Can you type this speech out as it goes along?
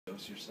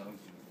dose yourself.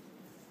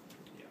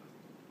 Yeah.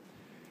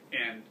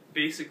 And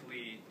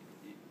basically,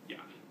 yeah,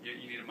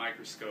 you need a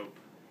microscope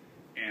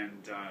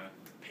and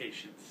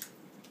patience.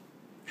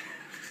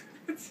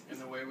 And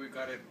the way we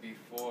got it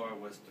before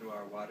was through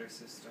our water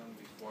system,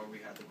 before we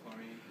had the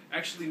chlorine?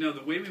 Actually, no,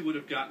 the way we would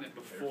have gotten it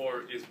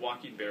before is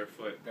walking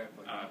barefoot,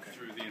 Okay.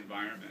 through the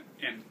environment.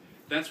 And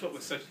that's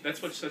what's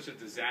such a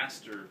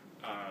disaster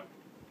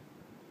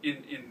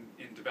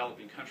in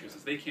developing countries,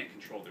 is they can't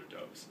control their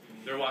dose.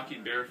 They're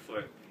walking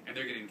barefoot, and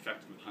they're getting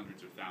infected with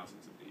hundreds or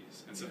thousands of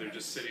these. And so they're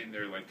just sitting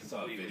there like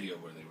completely... I saw a video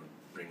where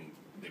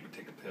they would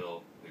take a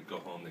pill, they'd go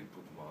home, they'd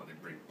poop them all,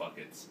 they'd bring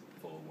buckets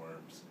full of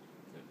worms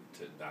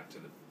back to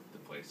the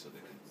place so they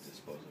could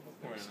dispose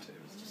of them. It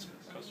was disgusting.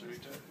 Costa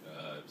Rica?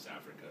 It was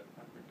Africa.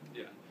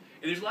 Yeah.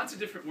 And there's lots of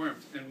different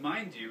worms. And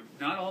mind you,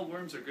 not all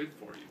worms are good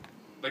for you.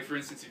 Like, for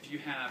instance, if you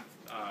have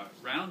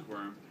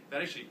roundworm,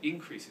 that actually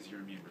increases your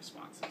immune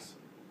responses.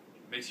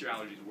 Makes your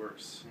allergies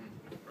worse,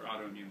 or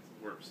autoimmune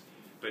worse.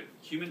 But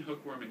human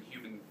hookworm and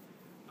human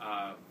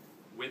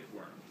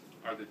whipworm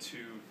are the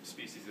two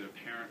species that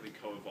apparently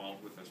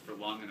co-evolved with us for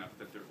long enough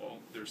that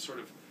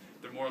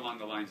they're more along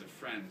the lines of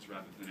friends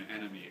rather than an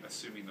enemy,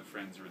 assuming the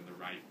friends are in the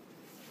right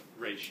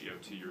ratio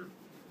to your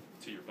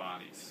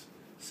body's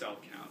cell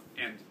count.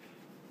 And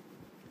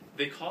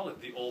they call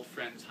it the old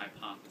friends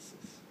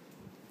hypothesis,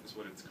 is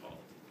what it's called.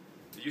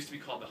 It used to be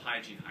called the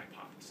hygiene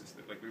hypothesis,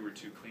 that like we were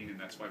too clean and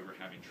that's why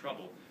we're having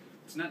trouble.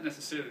 It's not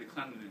necessarily the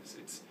cleanliness,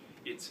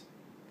 it's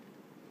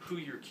who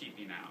you're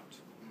keeping out.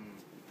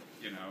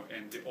 You know,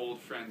 and the old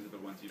friends are the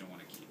ones you don't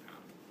want to keep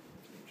out.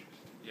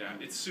 Yeah,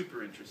 it's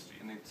super interesting.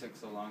 And it took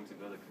so long to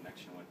build a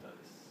connection with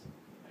us,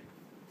 like,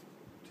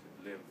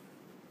 to live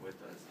with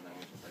us, and then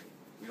we're just like,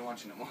 we don't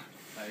want you no more.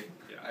 Like,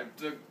 Yeah. I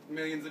took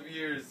millions of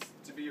years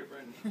to be your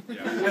friend.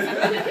 Yeah.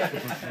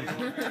 I don't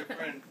want to be your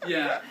friend.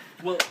 Yeah.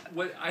 Well,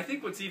 I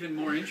think what's even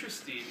more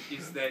interesting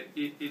is that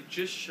it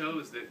just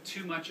shows that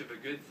too much of a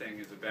good thing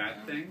is a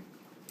bad thing,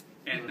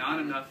 and not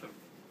enough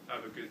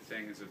of a good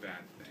thing is a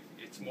bad thing.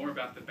 It's more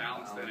about the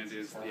balance than it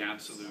is the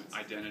absolute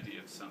identity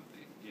of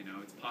something. You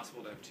know, it's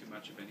possible to have too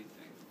much of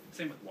anything.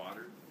 Same with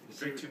water.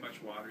 Drink too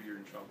much water, you're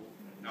in trouble.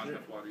 Not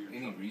enough water, you're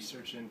in trouble. Any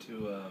research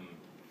into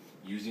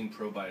using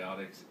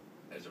probiotics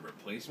as a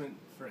replacement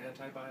for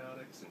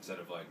antibiotics instead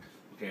of like,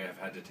 okay, I've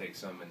had to take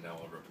some and now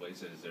I'll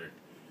replace it? Is there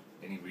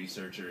any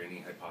research or any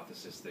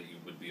hypothesis that you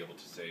would be able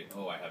to say,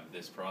 oh, I have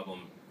this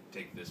problem,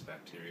 take this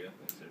bacteria?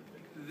 Has there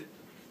been...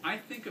 I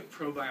think of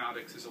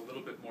probiotics as a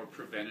little bit more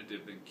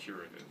preventative than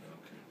curative.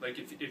 Okay. Like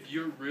if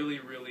you're really,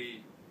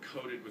 really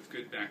coated with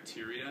good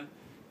bacteria,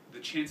 the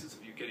chances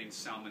of you getting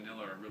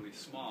salmonella are really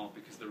small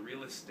because the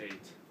real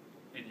estate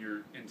in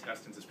your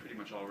intestines is pretty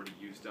much already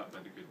used up by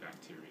the good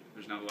bacteria.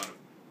 There's not a lot of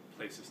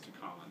places to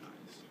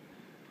colonize.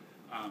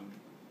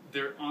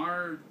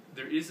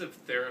 There is a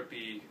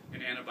therapy,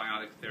 an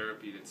antibiotic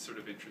therapy that's sort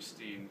of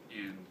interesting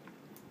in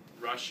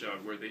Russia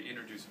where they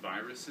introduce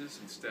viruses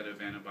instead of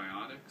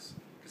antibiotics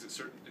because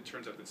it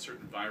turns out that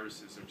certain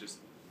viruses are just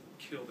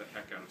kill the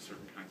heck out of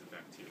certain kinds of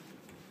bacteria.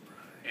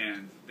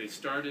 And they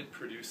started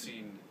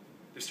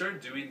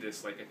doing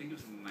this, like I think it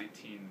was in the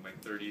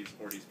 1930s,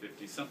 40s,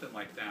 50s, something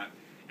like that.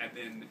 And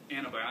then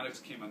antibiotics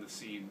came on the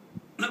scene,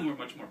 were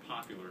much more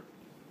popular.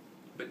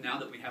 But now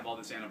that we have all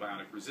this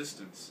antibiotic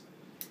resistance,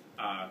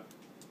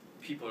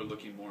 people are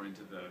looking more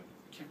into I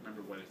can't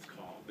remember what it's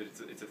called, but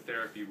it's a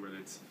therapy where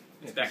it's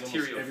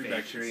bacterial. Every phages.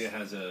 bacteria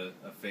has a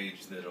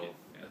phage that'll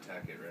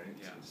attack it, right?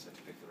 Yeah. So you just have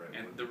to pick the right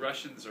And one. the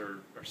Russians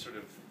are sort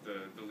of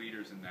the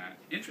leaders in that.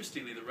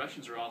 Interestingly, the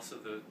Russians are also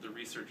the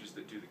researchers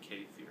that do the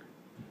kefir.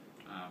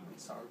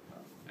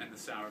 Sauerkraut. And the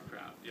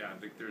sauerkraut. Yeah,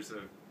 there's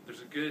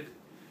a good...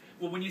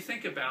 Well, when you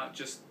think about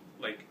just,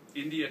 like,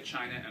 India,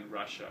 China, and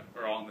Russia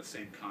are all on the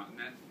same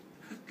continent,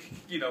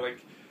 you know,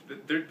 like,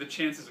 the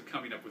chances of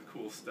coming up with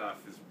cool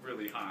stuff is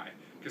really high.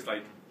 Because,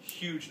 like,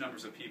 huge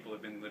numbers of people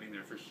have been living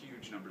there for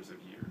huge numbers of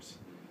years.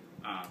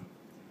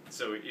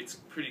 So it's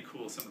pretty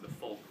cool, some of the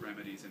folk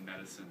remedies and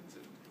medicines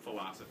and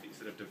philosophies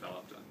that have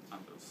developed on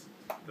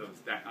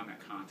that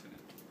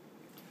continent.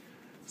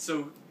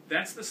 So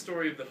that's the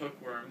story of the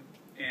hookworm,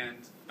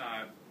 and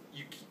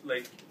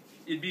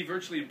it'd be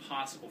virtually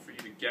impossible for you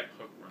to get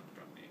hookworm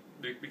from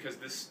me because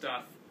this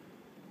stuff,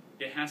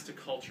 it has to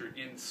culture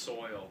in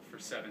soil for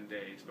 7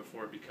 days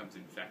before it becomes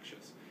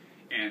infectious.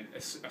 And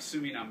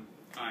assuming I'm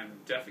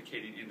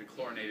defecating into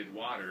chlorinated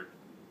water,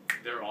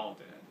 they're all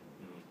dead.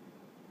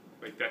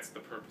 Like that's the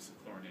purpose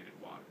of chlorinated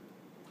water.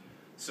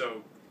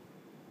 So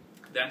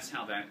that's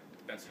how that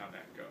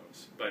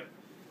goes. But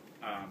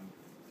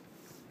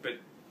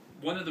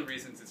one of the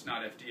reasons it's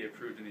not FDA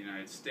approved in the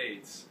United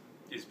States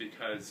is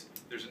because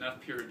there's enough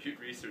peer-reviewed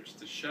research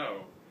to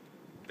show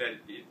that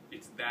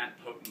it's that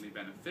potently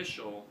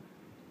beneficial,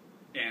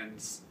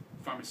 and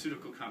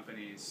pharmaceutical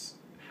companies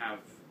have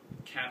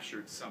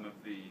captured some of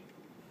the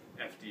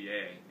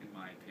FDA, in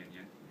my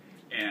opinion,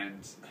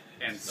 and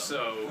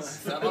so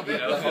Some of you it,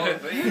 know, the whole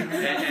thing.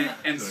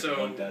 and There's so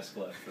one desk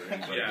left for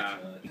anybody. yeah,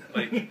 that's not.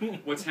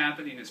 like what's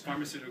happening is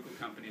pharmaceutical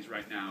companies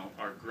right now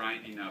are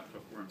grinding up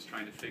hookworms,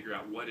 trying to figure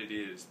out what it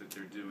is that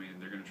they're doing,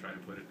 and they're going to try to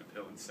put it in a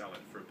pill and sell it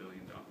for $1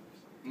 billion.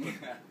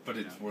 But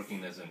it's Yeah.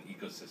 working as an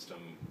ecosystem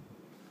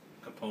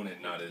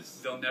component, not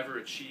as. They'll never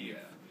achieve.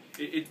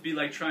 Yeah. It'd be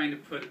like trying to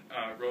put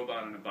a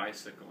robot on a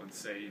bicycle and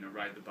say, you know,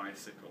 ride the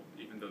bicycle,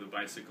 even though the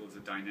bicycle is a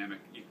dynamic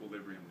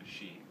equilibrium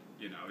machine.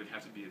 You know, it'd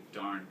have to be a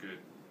darn good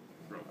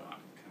robot.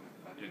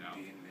 You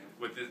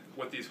know,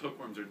 what these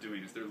hookworms are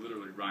doing is they're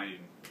literally riding.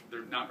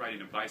 They're not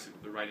riding a bicycle.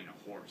 They're riding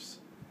a horse,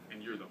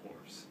 and you're the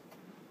horse,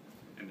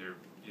 and they're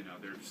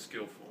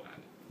skillful at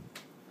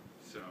it.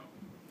 So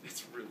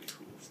it's really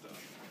cool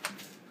stuff.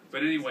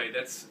 But anyway,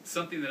 that's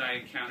something that I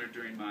encountered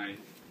during my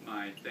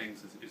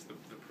things is the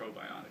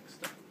probiotic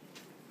stuff.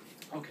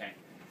 Okay,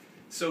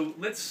 so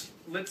let's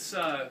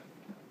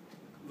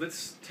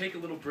take a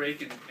little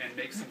break and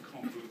make some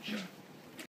kombucha.